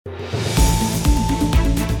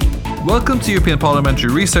Welcome to European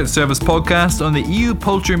Parliamentary Research Service podcast on the EU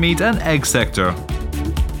poultry, meat and egg sector.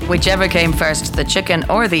 Whichever came first, the chicken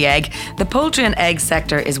or the egg, the poultry and egg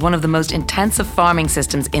sector is one of the most intensive farming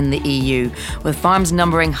systems in the EU, with farms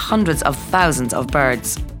numbering hundreds of thousands of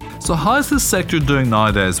birds. So how is this sector doing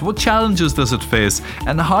nowadays? What challenges does it face?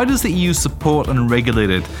 And how does the EU support and regulate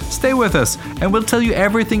it? Stay with us and we'll tell you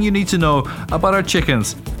everything you need to know about our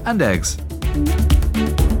chickens and eggs.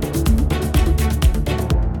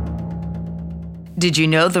 Did you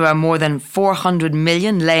know there are more than 400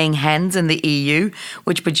 million laying hens in the EU,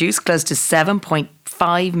 which produce close to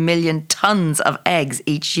 7.5 million tonnes of eggs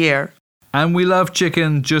each year? And we love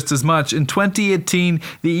chicken just as much. In 2018,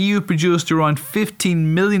 the EU produced around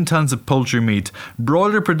 15 million tonnes of poultry meat.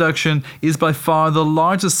 Broiler production is by far the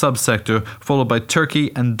largest subsector, followed by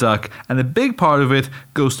turkey and duck, and a big part of it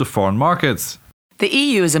goes to foreign markets. The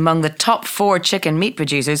EU is among the top 4 chicken meat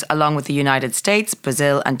producers, along with the United States,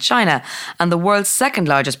 Brazil and China, and the world's second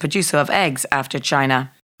largest producer of eggs after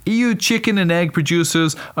China. EU chicken and egg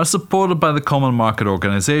producers are supported by the Common Market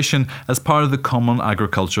Organisation as part of the Common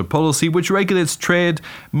Agricultural Policy, which regulates trade,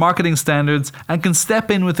 marketing standards and can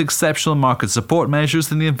step in with exceptional market support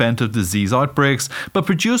measures in the event of disease outbreaks. But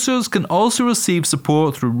producers can also receive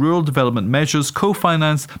support through rural development measures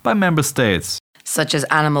co-financed by member states, such as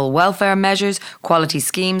animal welfare measures, quality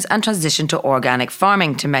schemes and transition to organic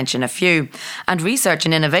farming, to mention a few. And research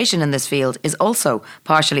and innovation in this field is also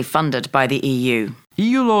partially funded by the EU.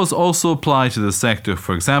 EU laws also apply to the sector,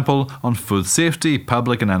 for example, on food safety,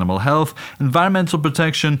 public and animal health, environmental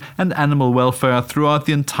protection and animal welfare throughout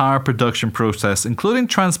the entire production process, including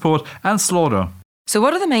transport and slaughter. So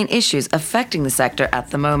what are the main issues affecting the sector at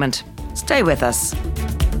the moment? Stay with us.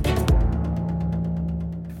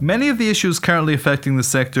 Many of the issues currently affecting the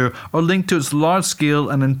sector are linked to its large-scale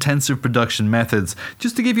and intensive production methods.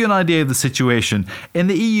 Just to give you an idea of the situation, in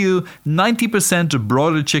the EU, 90% of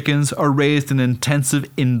broiler chickens are raised in intensive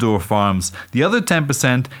indoor farms. The other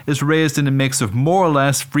 10% is raised in a mix of more or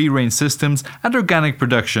less free-range systems and organic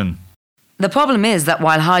production. The problem is that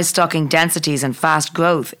while high stocking densities and fast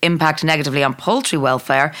growth impact negatively on poultry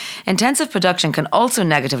welfare, intensive production can also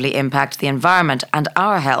negatively impact the environment and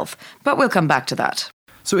our health. But we'll come back to that.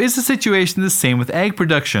 So is the situation the same with egg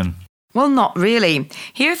production? Well, not really.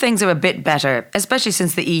 Here things are a bit better, especially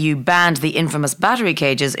since the EU banned the infamous battery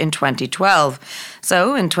cages in 2012.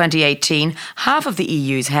 So, in 2018, half of the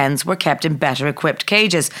EU's hens were kept in better equipped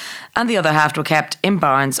cages, and the other half were kept in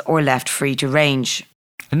barns or left free to range.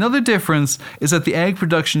 Another difference is that the egg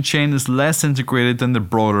production chain is less integrated than the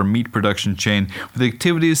broader meat production chain, with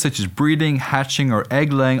activities such as breeding, hatching or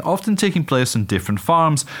egg laying often taking place on different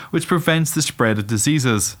farms, which prevents the spread of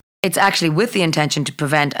diseases. It's actually with the intention to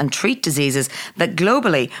prevent and treat diseases that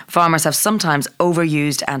globally farmers have sometimes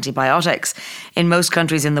overused antibiotics. In most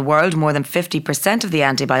countries in the world, more than 50% of the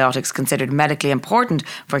antibiotics considered medically important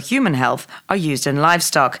for human health are used in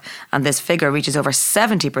livestock, and this figure reaches over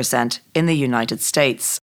 70% in the United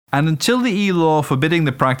States. And until the EU law forbidding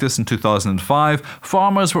the practice in 2005,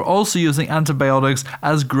 farmers were also using antibiotics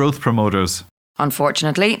as growth promoters.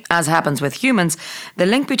 Unfortunately, as happens with humans, the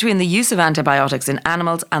link between the use of antibiotics in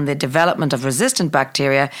animals and the development of resistant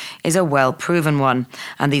bacteria is a well-proven one,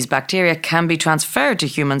 and these bacteria can be transferred to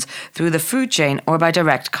humans through the food chain or by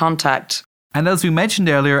direct contact. And as we mentioned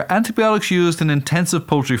earlier, antibiotics used in intensive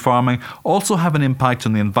poultry farming also have an impact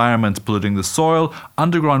on the environment, polluting the soil,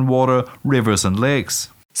 underground water, rivers and lakes.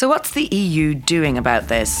 So what's the EU doing about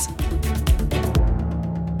this?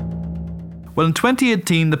 Well, in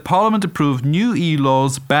 2018, the Parliament approved new EU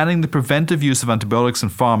laws banning the preventive use of antibiotics in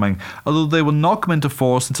farming, although they will not come into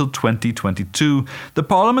force until 2022. The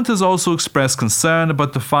Parliament has also expressed concern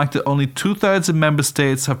about the fact that only 2/3 of member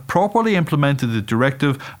states have properly implemented the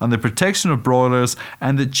directive on the protection of broilers,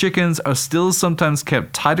 and that chickens are still sometimes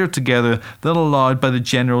kept tighter together than allowed by the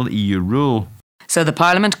general EU rule. So the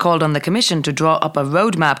Parliament called on the Commission to draw up a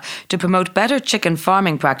roadmap to promote better chicken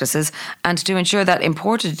farming practices and to ensure that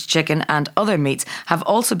imported chicken and other meats have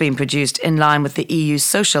also been produced in line with the EU's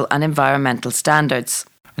social and environmental standards.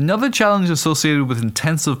 Another challenge associated with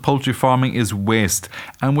intensive poultry farming is waste,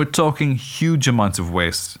 and we're talking huge amounts of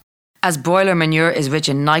waste. As broiler manure is rich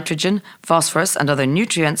in nitrogen, phosphorus and other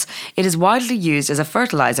nutrients, it is widely used as a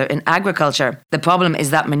fertiliser in agriculture. The problem is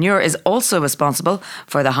that manure is also responsible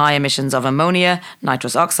for the high emissions of ammonia,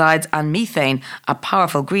 nitrous oxides and methane, a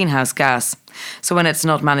powerful greenhouse gas. So when it's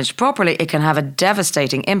not managed properly, it can have a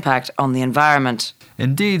devastating impact on the environment.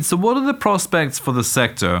 Indeed, so what are the prospects for the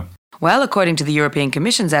sector? Well, according to the European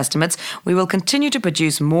Commission's estimates, we will continue to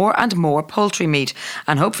produce more and more poultry meat,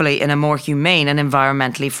 and hopefully in a more humane and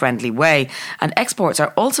environmentally friendly way. And exports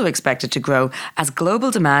are also expected to grow as global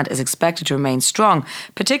demand is expected to remain strong,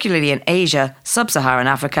 particularly in Asia, Sub-Saharan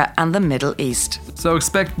Africa and the Middle East. So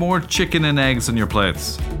expect more chicken and eggs on your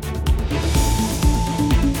plates.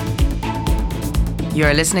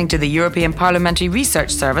 You're listening to the European Parliamentary Research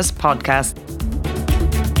Service podcast.